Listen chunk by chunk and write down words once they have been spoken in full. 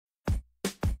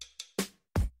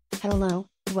Hello,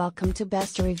 welcome to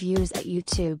Best Reviews at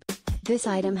YouTube. This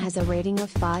item has a rating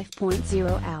of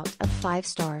 5.0 out of 5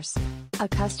 stars. A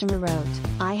customer wrote,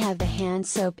 "I have the hand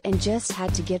soap and just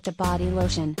had to get the body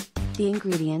lotion. The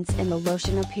ingredients in the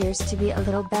lotion appears to be a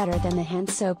little better than the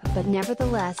hand soap, but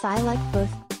nevertheless I like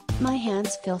both. My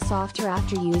hands feel softer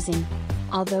after using.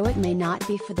 Although it may not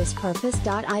be for this purpose.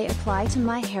 I apply to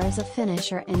my hair as a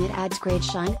finisher and it adds great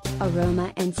shine,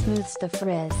 aroma and smooths the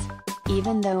frizz.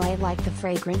 Even though I like the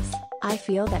fragrance, I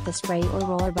feel that the spray or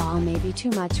roller ball may be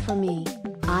too much for me.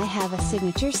 I have a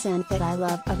signature scent that I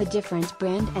love of a different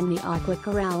brand and the Aqua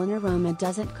Corralline aroma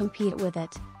doesn't compete with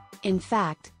it. In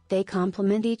fact, they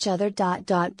complement each other.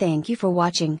 Thank you for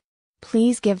watching.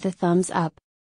 Please give the thumbs up.